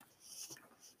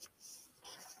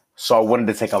So I wanted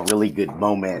to take a really good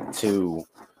moment to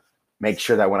make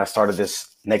sure that when I started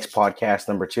this next podcast,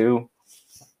 number two,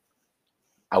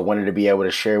 I wanted to be able to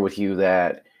share with you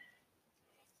that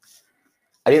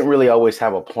I didn't really always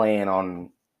have a plan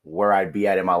on where I'd be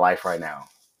at in my life right now,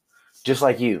 just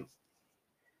like you.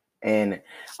 And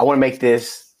I want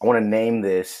to name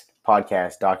this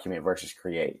podcast Document versus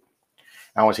Create.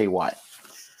 I want to tell you why.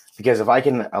 Because if I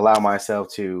can allow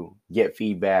myself to get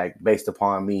feedback based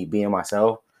upon me being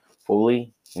myself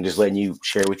fully and just letting you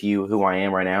share with you who I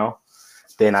am right now,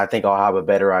 then I think I'll have a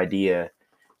better idea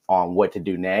on what to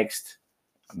do next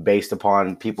based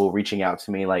upon people reaching out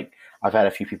to me. Like I've had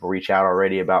a few people reach out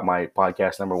already about my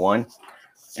podcast number one.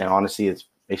 And honestly, it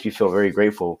makes me feel very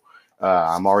grateful.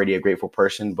 I'm already a grateful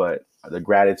person, but the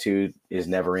gratitude is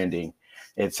never ending.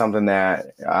 It's something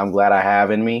that I'm glad I have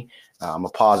in me. I'm a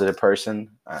positive person.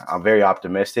 I'm very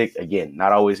optimistic. Again,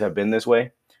 not always have been this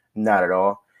way, not at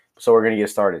all. So we're gonna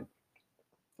get started.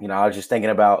 I was just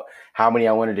thinking about how many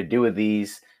I wanted to do with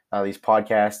these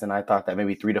podcasts, and I thought that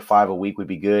maybe 3 to 5 a week would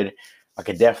be good. I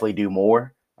could definitely do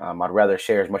more. I'd rather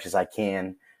share as much as I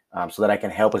can, so that I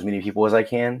can help as many people as I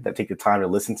can that take the time to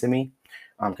listen to me,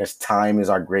 because time is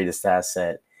our greatest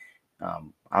asset.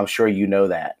 I'm sure you know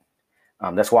that.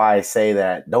 That's why I say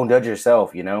that don't judge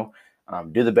yourself.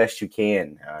 Do the best you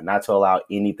can, not to allow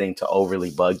anything to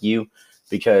overly bug you,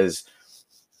 because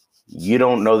you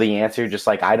don't know the answer, just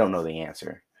like I don't know the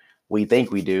answer. We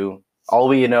think we do. All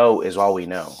we know is all we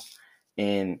know.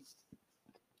 And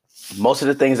most of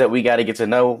the things that we got to get to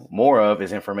know more of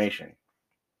is information.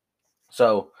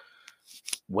 So,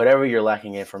 whatever you're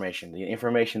lacking information, the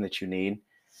information that you need,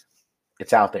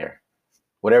 it's out there.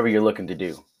 Whatever you're looking to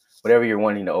do, whatever you're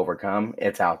wanting to overcome,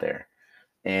 it's out there.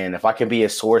 And if I can be a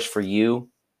source for you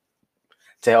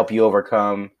to help you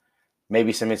overcome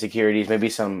maybe some insecurities, maybe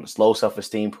some low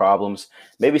self-esteem problems,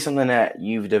 maybe something that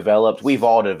we've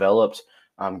all developed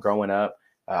growing up.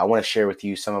 I want to share with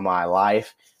you some of my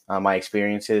life, my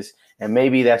experiences, and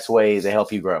maybe that's a way to help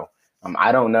you grow.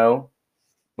 I don't know.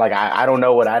 I don't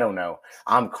know what I don't know.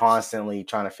 I'm constantly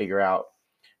trying to figure out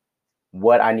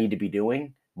what I need to be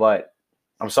doing, but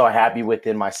I'm so happy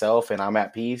within myself and I'm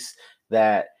at peace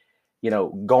that,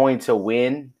 going to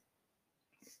win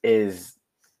is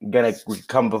gonna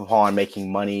come upon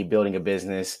making money, building a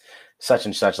business, such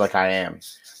and such, like I am.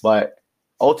 But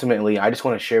ultimately, I just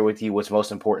want to share with you what's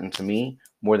most important to me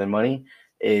more than money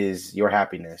is your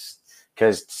happiness.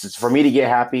 Because for me to get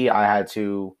happy, I had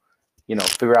to,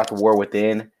 figure out the war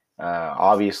within.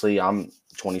 Obviously, I'm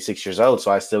 26 years old,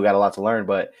 so I still got a lot to learn.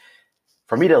 But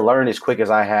for me to learn as quick as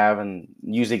I have and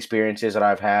use the experiences that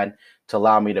I've had to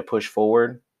allow me to push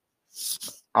forward,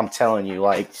 I'm telling you,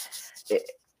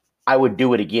 I would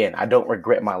do it again. I don't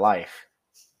regret my life.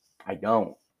 I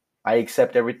don't. I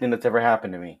accept everything that's ever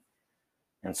happened to me.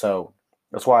 And so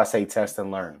that's why I say test and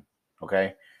learn.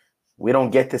 Okay. We don't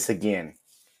get this again.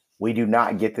 We do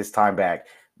not get this time back.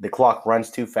 The clock runs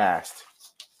too fast.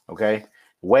 Okay.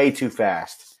 Way too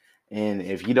fast. And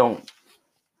if you don't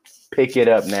pick it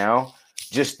up now,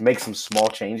 just make some small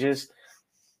changes.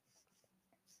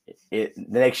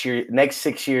 The next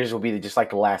 6 years will be just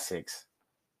like the last 6.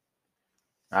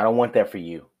 I don't want that for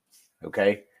you.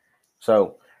 Okay.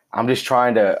 So I'm just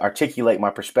trying to articulate my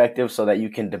perspective so that you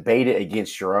can debate it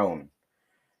against your own.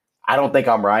 I don't think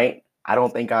I'm right. I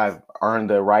don't think I've earned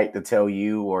the right to tell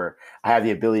you, or I have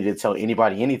the ability to tell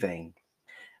anybody anything.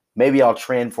 Maybe I'll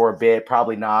trend for a bit,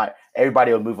 probably not.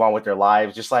 Everybody will move on with their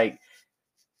lives. Just like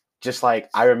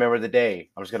I remember the day.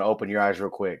 I'm just gonna open your eyes real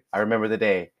quick. I remember the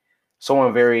day.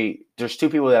 There's 2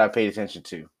 people that I paid attention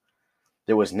to.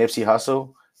 There was Nipsey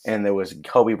Hussle and there was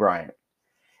Kobe Bryant.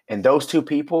 And those 2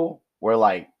 people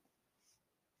were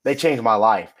they changed my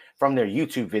life from their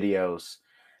YouTube videos,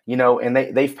 and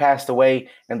they've passed away.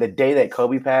 And the day that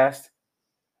Kobe passed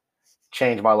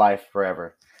changed my life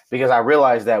forever, because I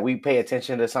realized that we pay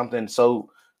attention to something.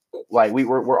 So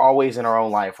we're always in our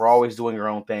own life. We're always doing our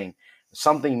own thing.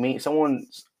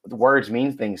 Someone's words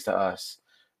mean things to us.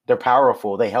 They're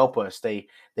powerful. They help us. They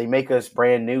make us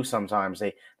brand new. Sometimes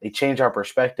they change our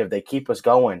perspective. They keep us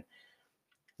going.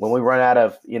 When we run out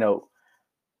of,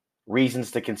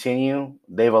 reasons to continue,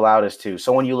 they've allowed us to.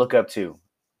 Someone you look up to,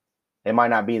 it might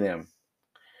not be them,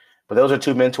 but those are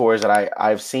 2 mentors that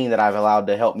I've seen that I've allowed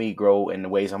to help me grow in the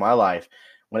ways of my life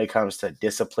when it comes to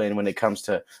discipline, when it comes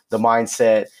to the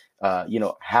mindset,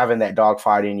 having that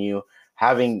dogfight in you,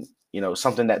 having,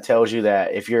 something that tells you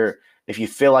that if you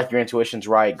feel like your intuition's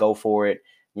right, go for it.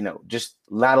 Just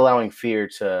not allowing fear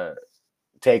to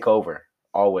take over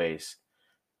always,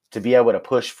 to be able to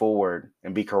push forward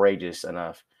and be courageous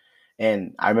enough.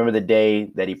 And I remember the day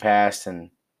that he passed,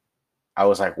 and I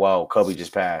was like, whoa, Kobe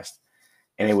just passed.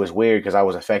 And it was weird because I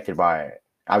was affected by it.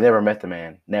 I've never met the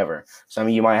man, never. Some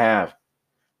of you might have.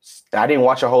 I didn't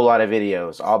watch a whole lot of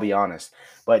videos, I'll be honest.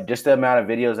 But just the amount of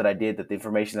videos that I did, the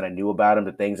information that I knew about him,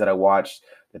 the things that I watched,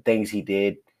 the things he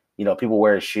did, people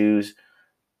wear his shoes,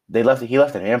 he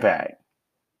left an impact.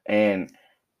 And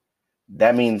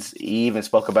that means he even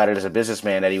spoke about it as a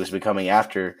businessman that he was becoming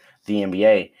after the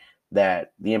NBA,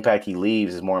 that the impact he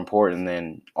leaves is more important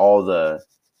than all the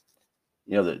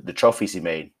trophies he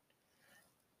made,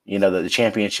 the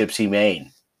championships he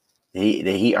made, that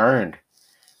he earned,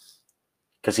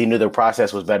 because he knew the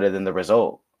process was better than the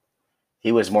result.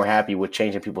 He was more happy with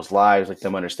changing people's lives, like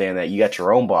them understand that you got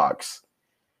your own box,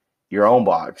 your own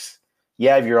box. You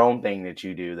have your own thing that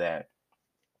you do that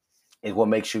is what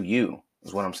makes you you,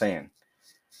 is what I'm saying.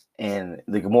 And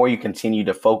the more you continue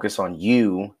to focus on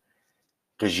you,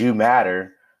 because you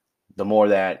matter, the more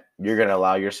that you're going to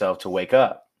allow yourself to wake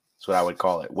up. That's what I would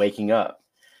call it, waking up.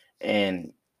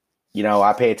 And,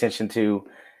 I pay attention to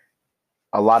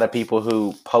a lot of people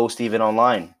who post even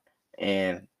online.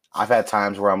 And I've had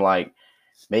times where I'm like,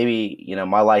 maybe,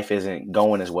 my life isn't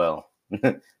going as well.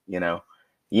 you know,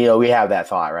 we have that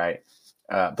thought, right?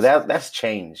 But that's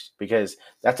changed, because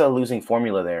that's a losing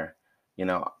formula there.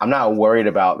 I'm not worried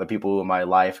about the people in my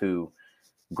life who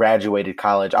graduated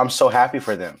college. I'm so happy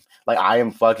for them. Like, I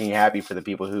am fucking happy for the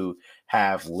people who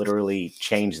have literally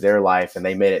changed their life and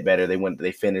they made it better.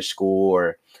 They finished school,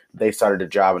 or they started a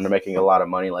job and they're making a lot of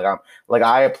money.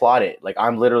 I applaud it. Like,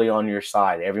 I'm literally on your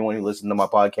side. Everyone who listens to my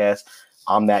podcast,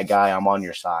 I'm that guy. I'm on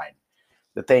your side.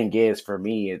 The thing is, for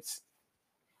me,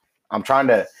 I'm trying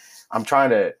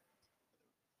to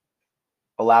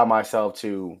allow myself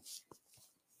to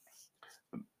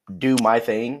do my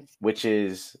thing, which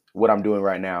is what I'm doing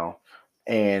right now.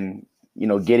 And,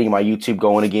 getting my YouTube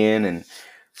going again and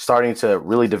starting to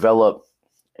really develop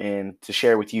and to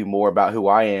share with you more about who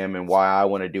I am and why I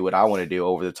want to do what I want to do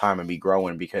over the time and be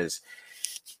growing, because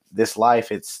this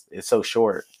life, it's so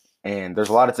short. And there's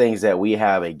a lot of things that we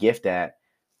have a gift at,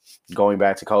 going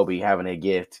back to Kobe having a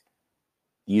gift,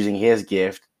 using his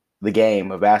gift, the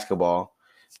game of basketball,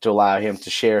 to allow him to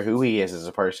share who he is as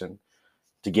a person,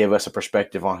 to give us a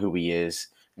perspective on who he is,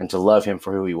 and to love him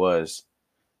for who he was.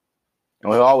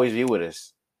 And he'll always be with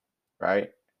us, right?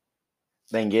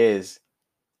 Thing is,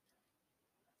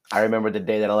 I remember the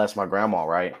day that I lost my grandma,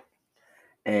 right?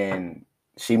 And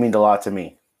she means a lot to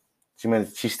me.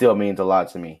 She still means a lot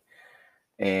to me.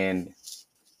 And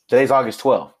today's August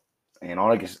 12th. And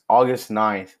August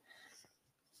 9th,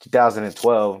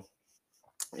 2012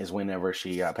 is whenever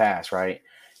she got passed, right?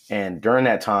 And during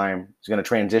that time, it's going to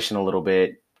transition a little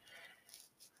bit.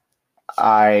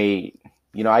 I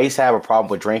used to have a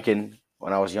problem with drinking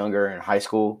when I was younger in high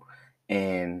school.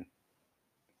 And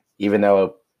even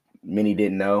though many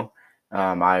didn't know,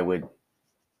 I would,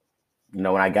 when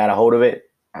I got a hold of it,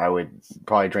 I would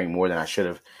probably drink more than I should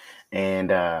have.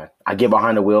 And I get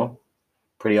behind the wheel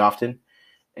pretty often.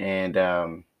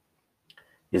 And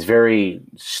it's very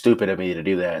stupid of me to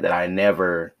do that I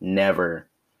never,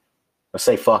 let's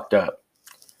say, fucked up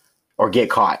or get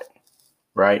caught,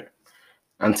 right?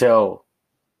 Until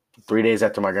 3 days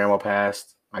after my grandma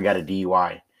passed, I got a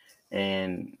DUI.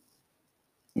 And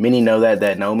many know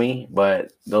that know me,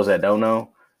 but those that don't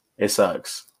know, it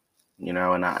sucks.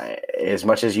 And as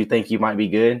much as you think you might be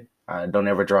good, don't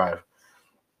ever drive.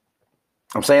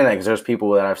 I'm saying that because there's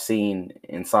people that I've seen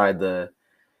inside the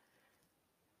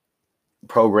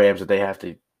programs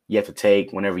that you have to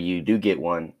take whenever you do get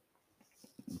one.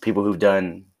 People who've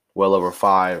done well over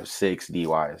 5, 6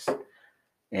 DUIs.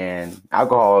 And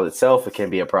alcohol itself, it can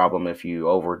be a problem if you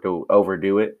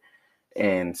overdo it.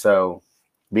 And so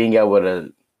being able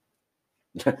to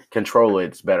control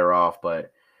it's better off.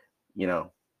 But,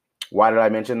 why did I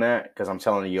mention that? Because I'm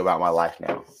telling you about my life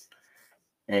now.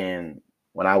 And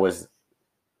when I was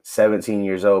 17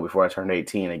 years old, before I turned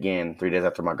 18, again, 3 days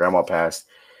after my grandma passed,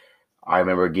 I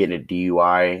remember getting a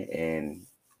DUI, and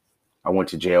I went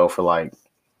to jail for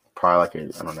probably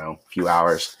a few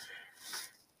hours.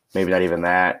 Maybe not even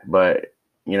that. But,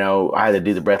 I had to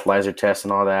do the breathalyzer test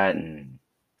and all that. And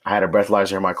I had a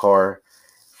breathalyzer in my car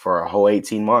for a whole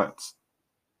 18 months.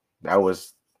 That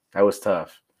was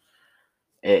tough.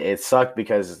 It sucked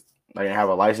because I didn't have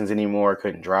a license anymore.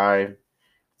 Couldn't drive.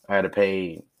 I had to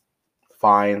pay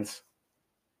fines,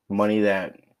 money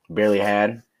that barely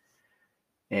had.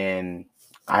 And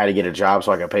I had to get a job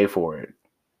so I could pay for it,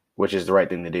 which is the right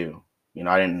thing to do.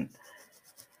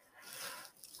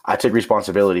 I took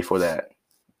responsibility for that.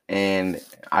 And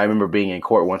I remember being in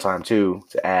court one time too,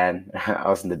 to add. I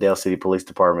was in the Dale City Police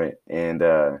Department, and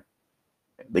the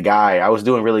guy, I was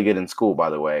doing really good in school, by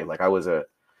the way. I was a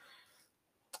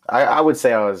I would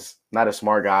say I was not a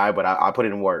smart guy, but I put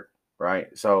in work, right?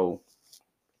 So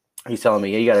he's telling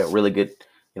me, yeah, you got a really good,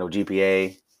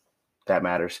 GPA, that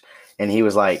matters. And he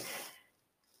was like,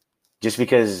 just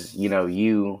because,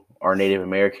 you are Native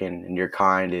American and your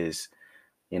kind is,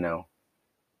 you know,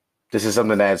 this is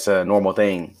something that's a normal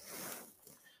thing,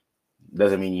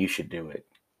 doesn't mean you should do it.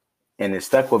 And it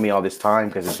stuck with me all this time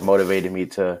because it's motivated me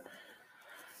to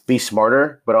be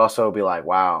smarter, but also be like,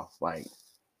 wow, like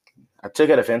I took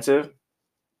it offensive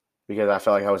because I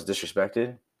felt like I was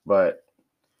disrespected, but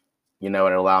it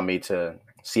allowed me to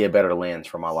see a better lens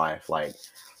for my life. Like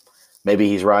maybe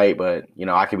he's right, but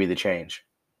I could be the change.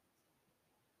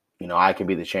 I could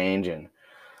be the change, and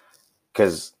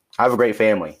because I have a great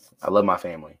family, I love my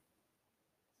family.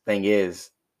 Thing is,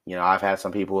 I've had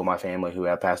some people in my family who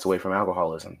have passed away from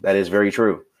alcoholism. That is very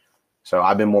true. So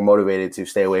I've been more motivated to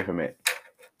stay away from it.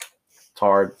 It's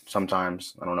hard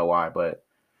sometimes. I don't know why, but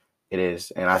it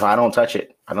is. And I don't touch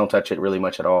it. I don't touch it really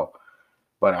much at all.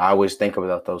 But I always think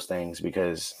about those things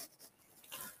because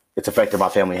it's affected my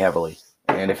family heavily.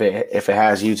 And if it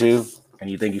has you too, and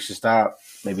you think you should stop,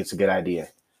 maybe it's a good idea.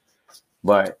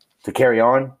 But to carry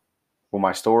on with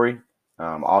my story,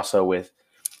 also with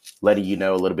letting you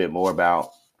know a little bit more about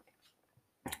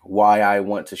why I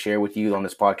want to share with you on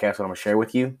this podcast, what I'm going to share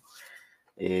with you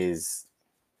is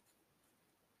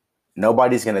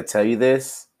nobody's going to tell you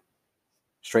this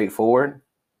straightforward,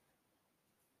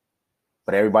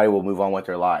 but everybody will move on with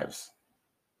their lives.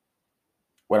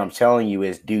 What I'm telling you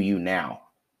is do you now.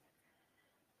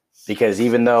 Because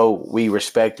even though we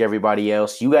respect everybody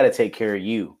else, you got to take care of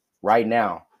you right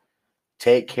now.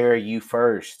 Take care of you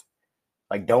first.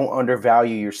 Like, don't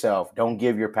undervalue yourself. Don't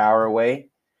give your power away,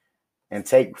 and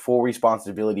take full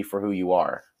responsibility for who you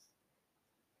are.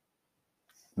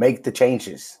 Make the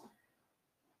changes.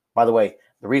 By the way,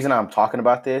 the reason I'm talking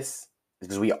about this is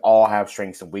because we all have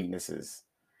strengths and weaknesses.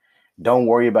 Don't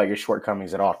worry about your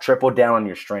shortcomings at all. Triple down on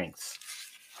your strengths.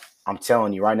 I'm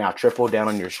telling you right now, triple down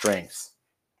on your strengths.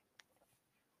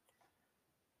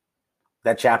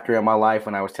 That chapter in my life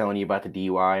when I was telling you about the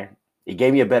DUI, it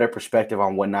gave me a better perspective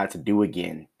on what not to do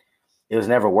again. It was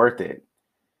never worth it.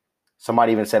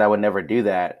 Somebody even said I would never do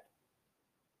that.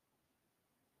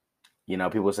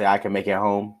 People say I can make it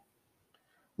home.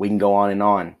 We can go on and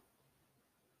on.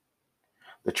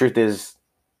 The truth is,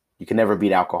 you can never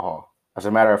beat alcohol. As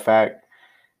a matter of fact,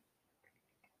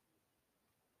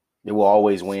 it will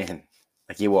always win.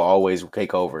 Like it will always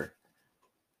take over.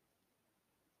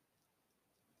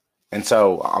 And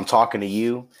so I'm talking to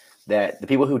you that the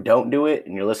people who don't do it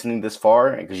and you're listening this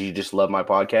far because you just love my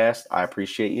podcast, I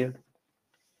appreciate you.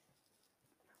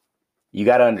 You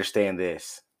got to understand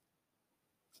this.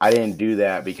 I didn't do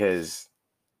that because,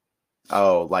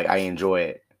 I enjoy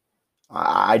it.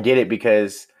 I did it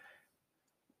because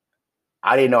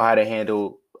I didn't know how to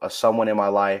handle someone in my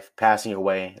life passing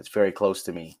away. It's very close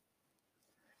to me.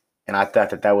 And I thought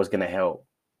that was going to help.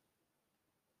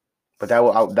 But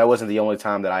that wasn't the only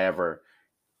time that I ever,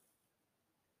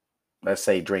 let's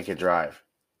say, drink and drive.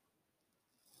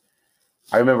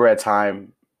 I remember a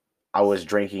time I was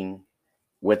drinking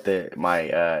with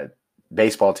my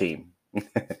baseball team,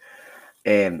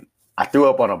 and I threw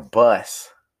up on a bus.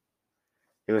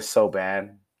 It was so bad.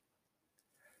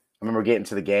 I remember getting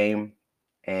to the game,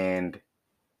 and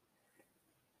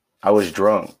I was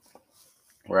drunk,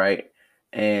 right?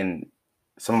 And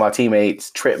some of my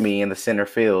teammates tripped me in the center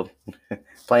field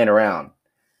playing around.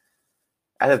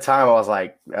 At the time, I was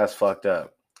like, that's fucked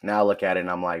up. Now I look at it and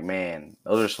I'm like, man,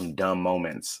 those are some dumb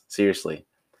moments. Seriously.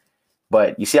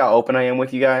 But you see how open I am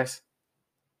with you guys?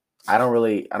 I don't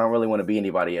really want to be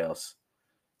anybody else.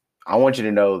 I want you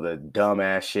to know the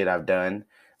dumbass shit I've done.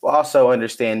 But also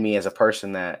understand me as a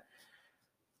person, that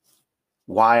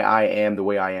why I am the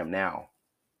way I am now.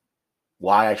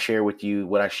 Why I share with you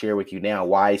what I share with you now.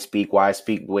 Why I speak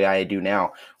the way I do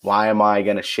now. Why am I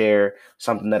going to share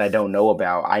something that I don't know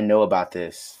about? I know about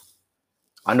this.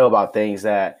 I know about things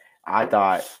that I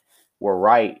thought were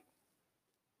right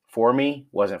for me,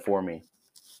 wasn't for me.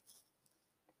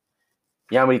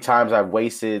 You know how many times I've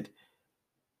wasted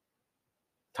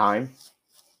time?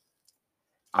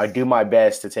 I do my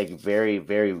best to take very,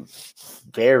 very,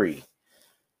 very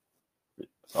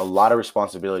a lot of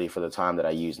responsibility for the time that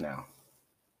I use now.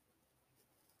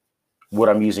 What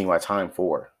I'm using my time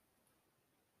for.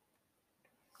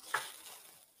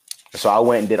 So I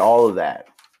went and did all of that.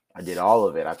 I did all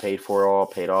of it. I paid for it all,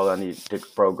 paid all I needed to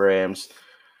programs,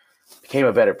 became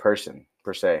a better person,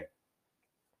 per se.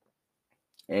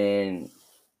 And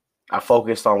I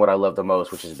focused on what I love the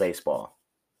most, which is baseball.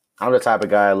 I'm the type of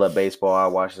guy, I love baseball. I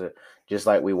watch it just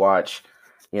like we watch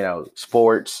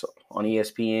sports on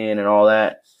ESPN and all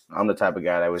that. I'm the type of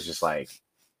guy that was just like,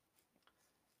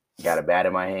 got a bat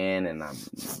in my hand and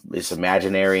it's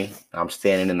imaginary. I'm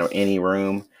standing in any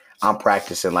room. I'm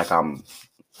practicing like I'm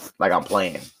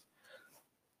playing.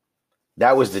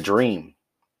 That was the dream.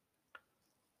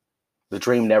 The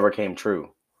dream never came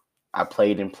true. I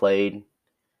played and played,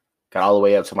 got all the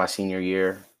way up to my senior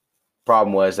year.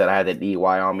 Problem was that I had the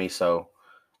DUI on me, so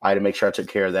I had to make sure I took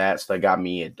care of that. So I got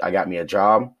me a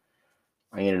job.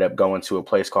 I ended up going to a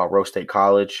place called Rose State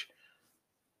College.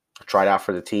 I tried out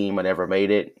for the team. I never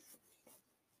made it.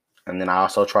 And then I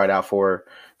also tried out for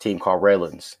a team called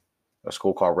Redlands, a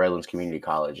school called Redlands Community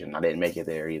College, and I didn't make it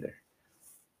there either.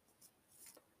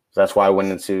 So that's why I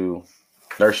went into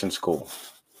nursing school,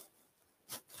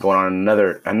 going on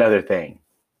another thing,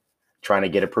 trying to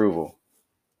get approval.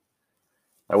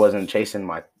 I wasn't chasing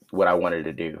what I wanted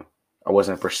to do. I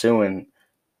wasn't pursuing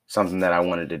something that I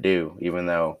wanted to do, even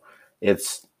though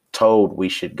it's told we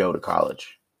should go to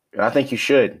college. And I think you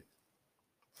should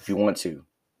if you want to.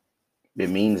 It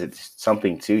means it's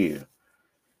something to you.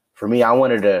 For me, I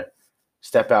wanted to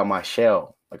step out my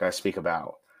shell, like I speak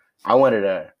about. I wanted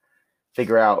to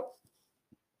figure out,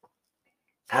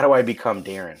 how do I become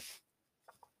Darren?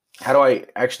 How do I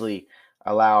actually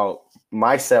allow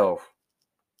myself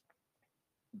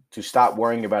to stop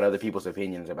worrying about other people's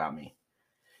opinions about me?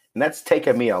 And that's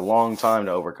taken me a long time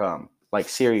to overcome. Like,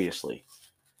 seriously.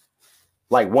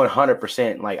 Like,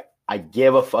 100%. Like, I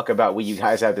give a fuck about what you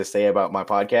guys have to say about my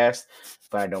podcast,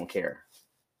 but I don't care.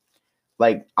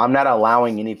 Like, I'm not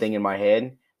allowing anything in my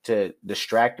head to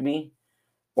distract me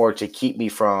or to keep me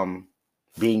from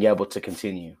being able to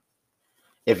continue.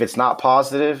 If it's not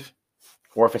positive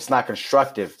or if it's not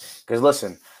constructive, because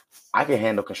listen, I can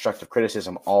handle constructive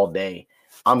criticism all day.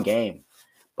 I'm game.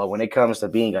 But when it comes to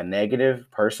being a negative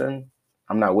person,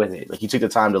 I'm not with it. Like, you took the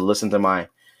time to listen to my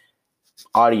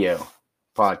audio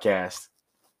podcast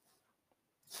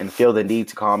and feel the need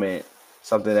to comment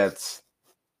something that's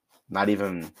not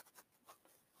even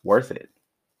worth it.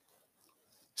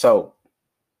 So,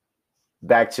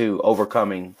 back to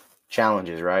overcoming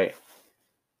challenges, right?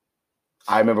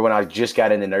 I remember when I just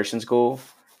got into nursing school,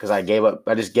 because I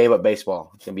just gave up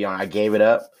baseball. To be honest, I gave it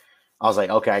up. I was like,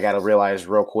 okay, I got to realize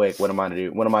real quick, what am I going to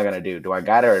do? What am I going to do? Do I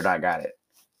got it or not got it?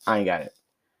 I ain't got it.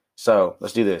 So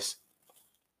let's do this.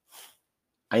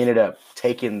 I ended up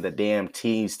taking the damn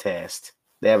TEAS test.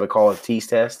 They have it called a TEAS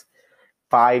test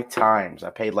 5 times. I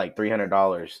paid like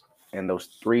 $300 in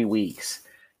those 3 weeks.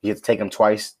 You have to take them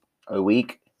twice a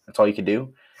week. That's all you could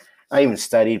do. I even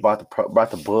studied, bought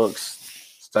the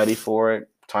books, studied for it,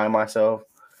 timed myself.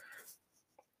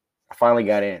 I finally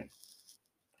got in.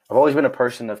 I've always been a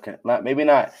person of maybe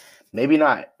not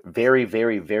very,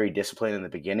 very, very disciplined in the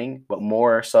beginning, but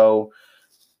more so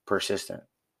persistent.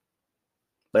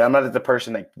 Like, I'm not the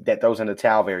person that throws in the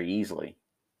towel very easily.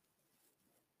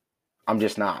 I'm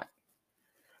just not.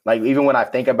 Like, even when I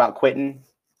think about quitting,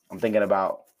 I'm thinking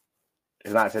about,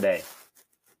 it's not today.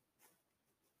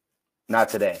 Not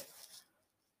today.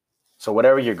 So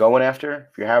whatever you're going after,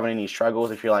 if you're having any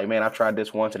struggles, if you're like, man, I've tried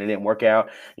this once and it didn't work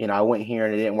out, I went here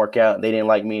and it didn't work out, they didn't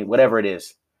like me, whatever it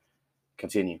is,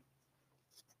 continue.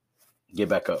 Get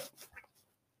back up.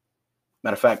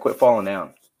 Matter of fact, quit falling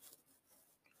down.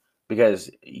 Because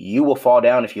you will fall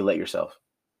down if you let yourself.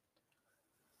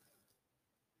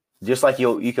 Just like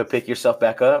you could pick yourself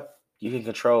back up, you can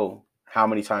control how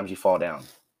many times you fall down.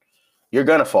 You're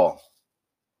going to fall.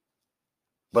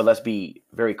 But let's be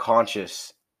very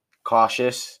conscious,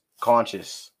 very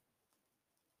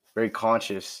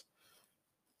conscious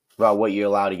about what you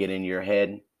allow to get into your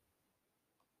head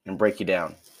and break you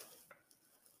down.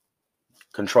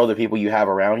 Control the people you have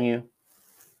around you.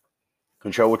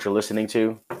 Control what you're listening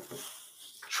to.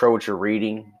 Control what you're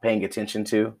reading, paying attention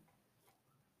to.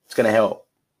 It's going to help.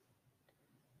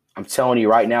 I'm telling you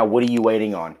right now, what are you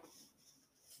waiting on?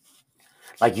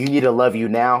 Like, you need to love you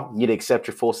now. You need to accept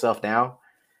your full self now.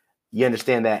 You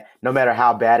understand that no matter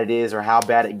how bad it is or how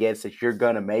bad it gets, that you're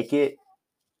going to make it.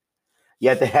 You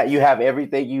have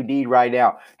everything you need right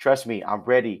now. Trust me, I'm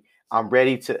ready. I'm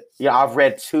ready to, I've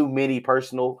read too many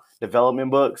personal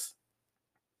development books.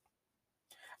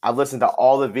 I've listened to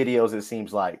all the videos, it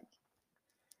seems like.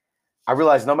 I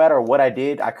realized no matter what I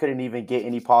did, I couldn't even get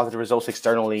any positive results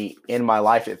externally in my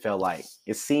life, it felt like.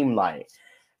 It seemed like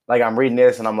I'm reading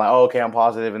this and I'm like, oh, okay, I'm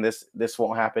positive and this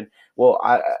won't happen. Well,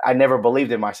 I never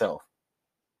believed in myself.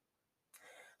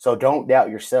 So don't doubt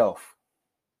yourself.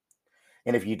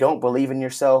 And if you don't believe in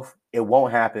yourself, it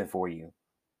won't happen for you.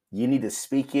 You need to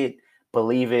speak it,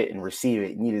 believe it, and receive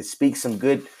it. You need to speak some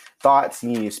good thoughts. You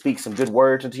need to speak some good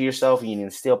words into yourself. You need to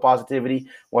instill positivity,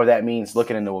 whether that means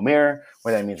looking into a mirror,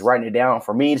 whether that means writing it down.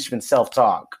 For me, it's been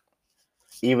self-talk.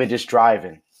 Even just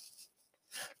driving.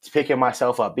 It's picking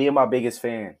myself up, being my biggest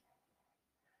fan.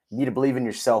 You need to believe in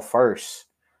yourself first.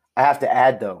 I have to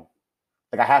add, though.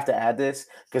 I have to add this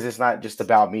because it's not just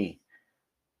about me.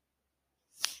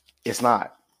 It's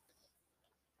not.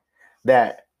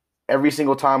 That every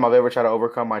single time I've ever tried to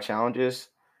overcome my challenges,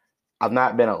 I've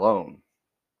not been alone.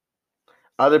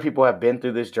 Other people have been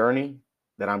through this journey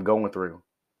that I'm going through.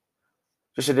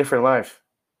 Just a different life.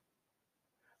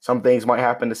 Some things might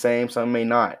happen the same, some may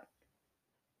not.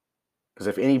 Because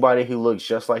if anybody who looks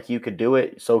just like you could do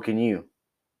it, so can you.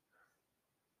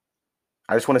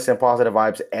 I just want to send positive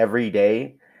vibes every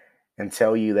day and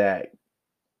tell you that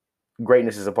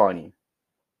greatness is upon you.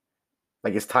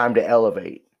 It's time to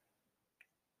elevate.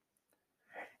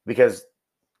 Because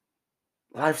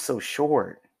life's so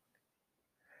short.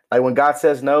 When God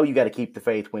says no, you got to keep the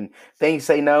faith. When things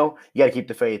say no, you got to keep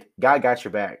the faith. God got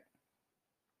your back.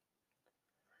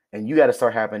 And you got to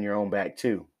start having your own back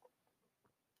too.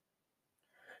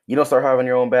 You don't start having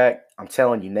your own back, I'm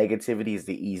telling you, negativity is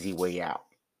the easy way out.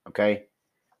 Okay?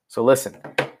 So listen,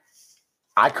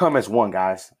 I come as one,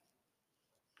 guys.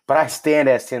 But I stand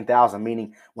as 10,000,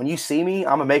 meaning when you see me,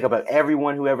 I'm a makeup of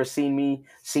everyone who ever seen me,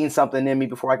 seen something in me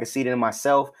before I could see it in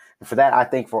myself. And for that, I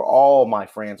thank for all my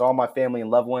friends, all my family and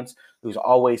loved ones who's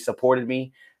always supported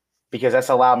me, because that's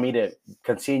allowed me to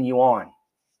continue on.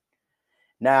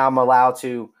 Now I'm allowed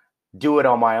to do it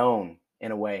on my own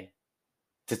in a way,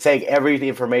 to take every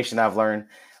information I've learned,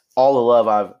 all the love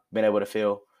I've been able to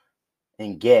feel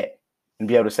and get, and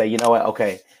be able to say, you know what?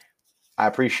 Okay, I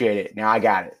appreciate it. Now I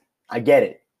got it. I get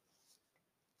it.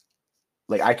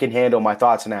 I can handle my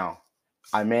thoughts now.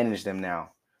 I manage them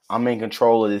now. I'm in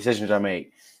control of the decisions I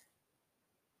make,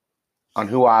 on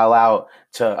who I allow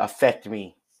to affect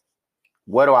me.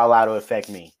 What do I allow to affect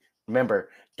me? Remember,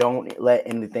 don't let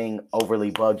anything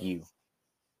overly bug you.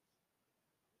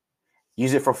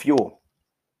 Use it for fuel.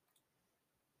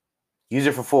 Use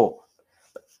it for full.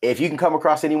 If you can come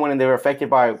across anyone and they're affected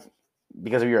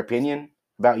because of your opinion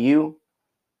about you,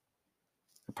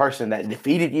 the person that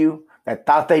defeated you, that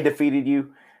thought they defeated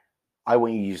you, I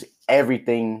want you to use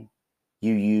everything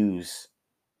you use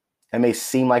that may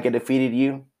seem like it defeated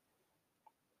you.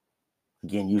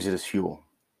 Again, use it as fuel.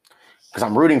 Because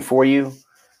I'm rooting for you.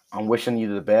 I'm wishing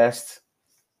you the best.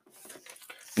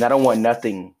 And I don't want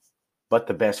nothing but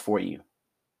the best for you.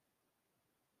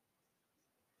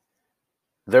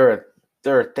 There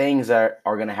are things that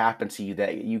are going to happen to you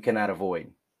that you cannot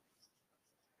avoid.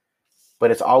 But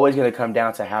it's always going to come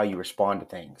down to how you respond to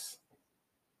things.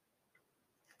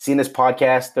 See, in this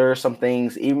podcast, there are some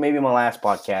things, even maybe my last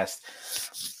podcast,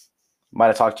 might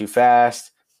have talked too fast,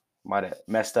 might have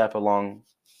messed up along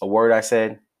a word I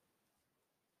said,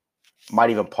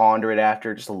 might even ponder it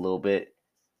after just a little bit.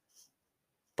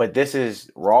 But this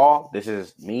is raw. This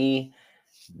is me.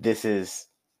 This is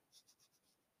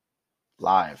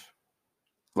live.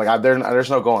 There's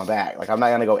no going back. I'm not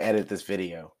going to go edit this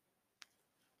video.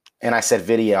 And I said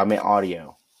video, I meant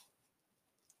audio.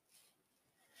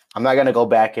 I'm not going to go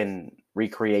back and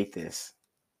recreate this.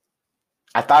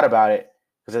 I thought about it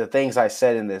because of the things I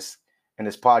said in this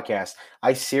podcast.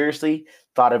 I seriously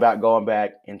thought about going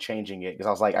back and changing it because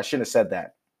I was like, I shouldn't have said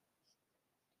that.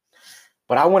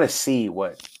 But I want to see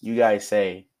what you guys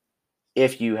say,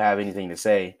 if you have anything to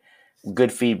say.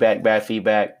 Good feedback, bad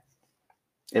feedback,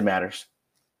 it matters.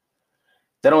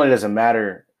 That only doesn't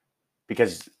matter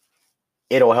because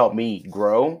it'll help me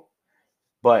grow,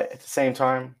 but at the same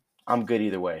time, I'm good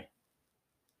either way.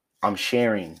 I'm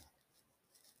sharing.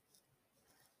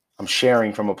 I'm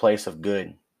sharing from a place of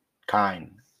good,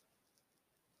 kind,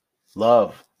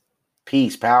 love,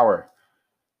 peace, power,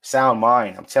 sound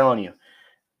mind. I'm telling you,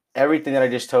 everything that I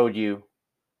just told you,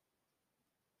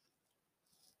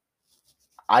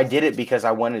 I did it because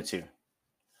I wanted to.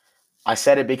 I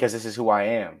said it because this is who I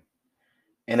am.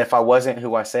 And if I wasn't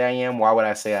who I say I am, why would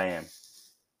I say I am?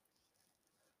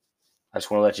 I just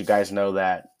want to let you guys know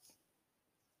that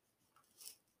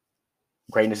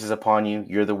greatness is upon you.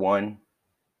 You're the one.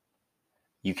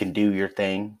 You can do your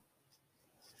thing.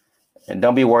 And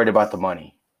don't be worried about the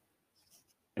money.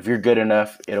 If you're good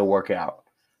enough, it'll work out.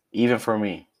 Even for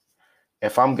me.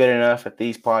 If I'm good enough at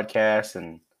these podcasts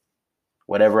and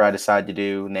whatever I decide to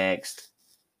do next,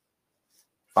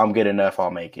 if I'm good enough,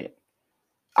 I'll make it.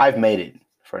 I've made it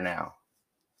for now.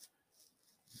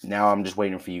 Now I'm just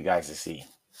waiting for you guys to see.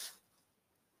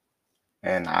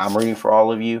 And I'm rooting for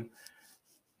all of you.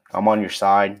 I'm on your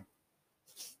side.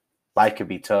 Life could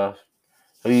be tough.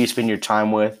 Who you spend your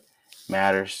time with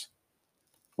matters.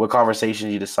 What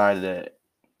conversations you decide to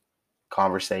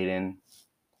conversate in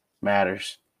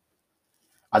matters.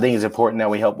 I think it's important that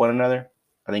we help one another.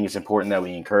 I think it's important that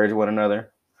we encourage one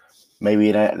another.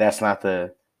 Maybe that's not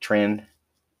the trend,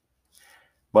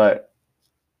 but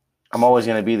I'm always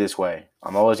going to be this way.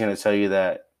 I'm always going to tell you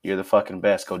that you're the fucking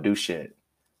best. Go do shit.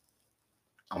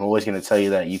 I'm always going to tell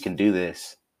you that you can do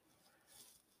this.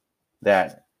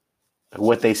 That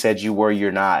what they said you were,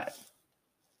 you're not.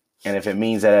 And if it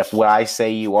means that if what I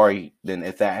say you are, then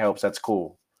if that helps, that's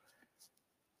cool.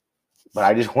 But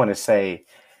I just want to say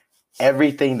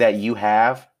everything that you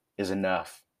have is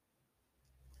enough.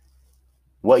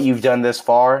 What you've done this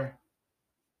far,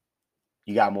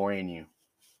 you got more in you,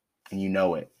 and you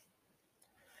know it.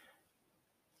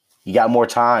 You got more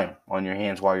time on your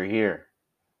hands while you're here.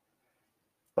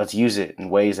 Let's use it in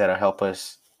ways that'll help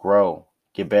us grow,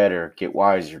 get better, get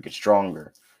wiser, get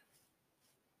stronger.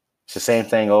 It's the same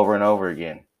thing over and over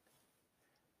again.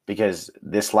 Because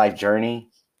this life journey,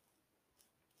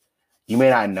 you may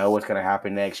not know what's going to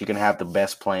happen next. You can have the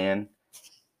best plan.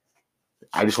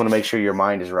 I just want to make sure your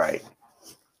mind is right.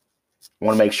 I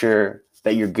want to make sure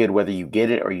that you're good whether you get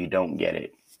it or you don't get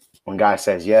it. When God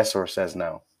says yes or says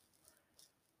no.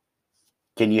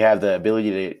 Can you have the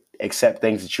ability to accept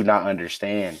things that you not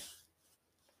understand?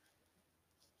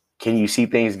 Can you see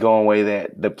things going way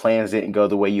that the plans didn't go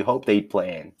the way you hoped they'd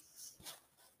plan?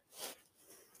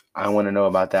 I want to know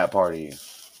about that part of you.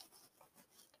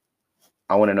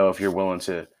 I want to know if you're willing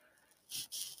to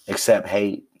accept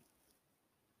hate,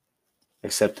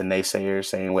 accept the naysayers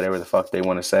saying whatever the fuck they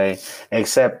want to say,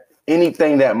 accept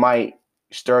anything that might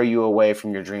stir you away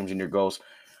from your dreams and your goals.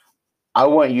 I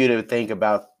want you to think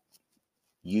about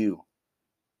you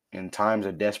in times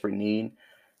of desperate need,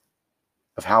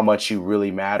 of how much you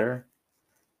really matter,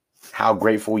 how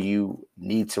grateful you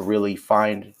need to really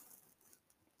find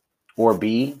or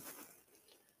be.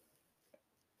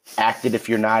 Act it if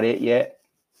you're not it yet.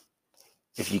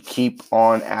 If you keep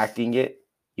on acting it,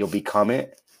 you'll become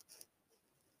it.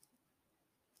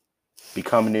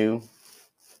 Become new.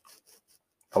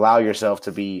 Allow yourself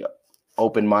to be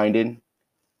open-minded.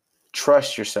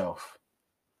 Trust yourself.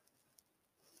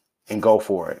 And go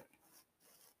for it.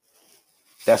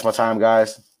 That's my time,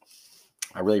 guys.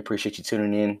 I really appreciate you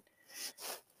tuning in.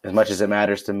 As much as it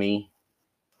matters to me,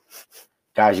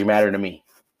 guys, you matter to me.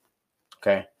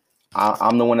 Okay?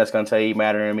 I'm the one that's going to tell you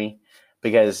matter to me.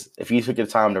 Because if you took the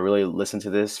time to really listen to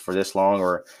this for this long,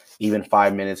 or even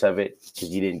 5 minutes of it, because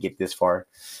you didn't get this far,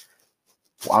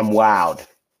 I'm wowed.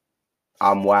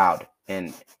 I'm wowed.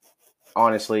 And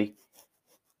honestly,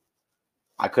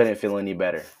 I couldn't feel any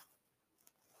better.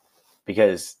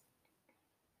 Because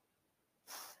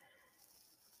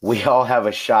we all have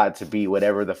a shot to be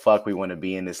whatever the fuck we want to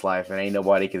be in this life, and ain't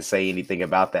nobody can say anything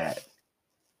about that.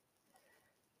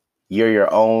 You're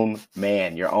your own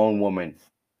man, your own woman.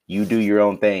 You do your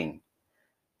own thing,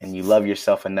 and you love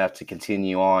yourself enough to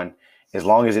continue on as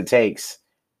long as it takes.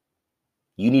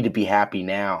 You need to be happy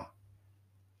now.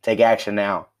 Take action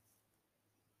now.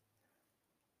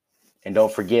 And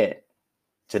don't forget,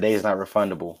 today is not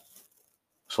refundable.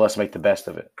 So let's make the best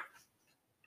of it.